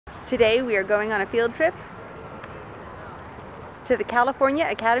Today we are going on a field trip to the California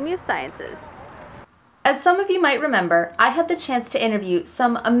Academy of Sciences. As some of you might remember, I had the chance to interview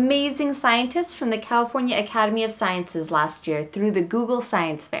some amazing scientists from the California Academy of Sciences last year through the Google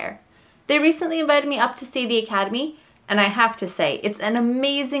Science Fair. They recently invited me up to see the Academy, and I have to say, it's an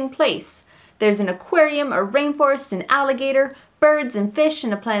amazing place. There's an aquarium, a rainforest, an alligator, birds and fish,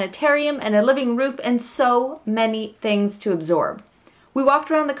 and a planetarium, and a living roof, and so many things to absorb. We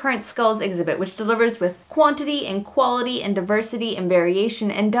walked around the current skulls exhibit, which delivers with quantity and quality and diversity and variation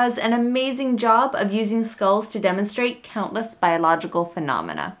and does an amazing job of using skulls to demonstrate countless biological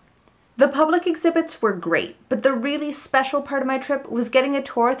phenomena. The public exhibits were great, but the really special part of my trip was getting a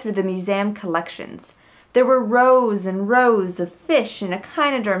tour through the museum collections. There were rows and rows of fish and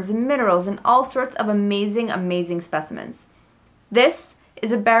echinoderms and minerals and all sorts of amazing specimens. This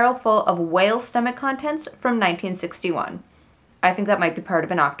is a barrel full of whale stomach contents from 1961. I think that might be part of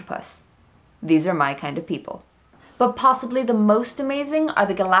an octopus. These are my kind of people. But possibly the most amazing are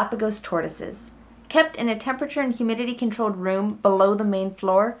the Galapagos tortoises. Kept in a temperature and humidity controlled room below the main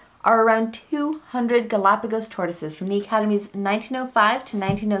floor are around 200 Galapagos tortoises from the Academy's 1905 to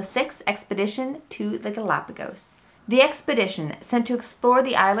 1906 expedition to the Galapagos. The expedition, sent to explore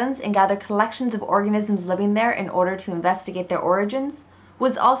the islands and gather collections of organisms living there in order to investigate their origins,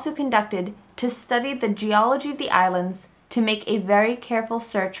 was also conducted to study the geology of the islands, to make a very careful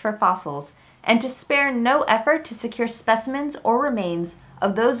search for fossils, and to spare no effort to secure specimens or remains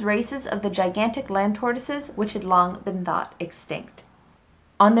of those races of the gigantic land tortoises which had long been thought extinct.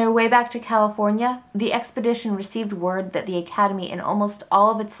 On their way back to California, the expedition received word that the Academy and almost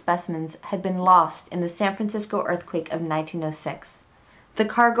all of its specimens had been lost in the San Francisco earthquake of 1906. The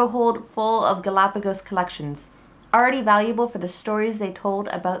cargo hold full of Galapagos collections, already valuable for the stories they told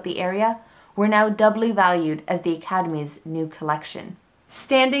about the area, were now doubly valued as the Academy's new collection.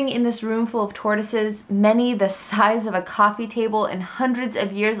 Standing in this room full of tortoises, many the size of a coffee table and hundreds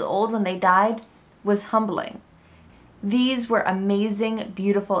of years old when they died, was humbling. These were amazing,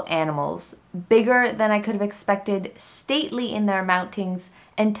 beautiful animals, bigger than I could have expected, stately in their mountings,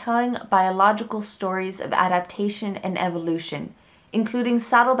 and telling biological stories of adaptation and evolution, including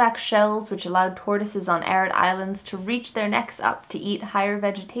saddleback shells which allowed tortoises on arid islands to reach their necks up to eat higher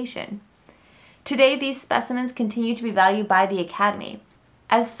vegetation. Today, these specimens continue to be valued by the Academy.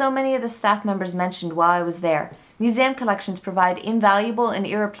 As so many of the staff members mentioned while I was there, museum collections provide invaluable and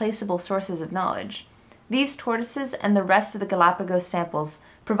irreplaceable sources of knowledge. These tortoises and the rest of the Galapagos samples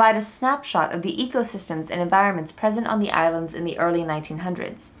provide a snapshot of the ecosystems and environments present on the islands in the early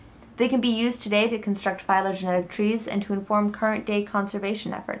 1900s. They can be used today to construct phylogenetic trees and to inform current-day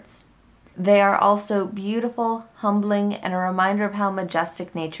conservation efforts. They are also beautiful, humbling, and a reminder of how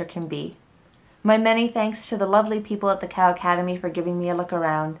majestic nature can be. My many thanks to the lovely people at the Cal Academy for giving me a look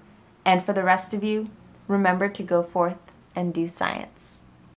around, and for the rest of you, remember to go forth and do science.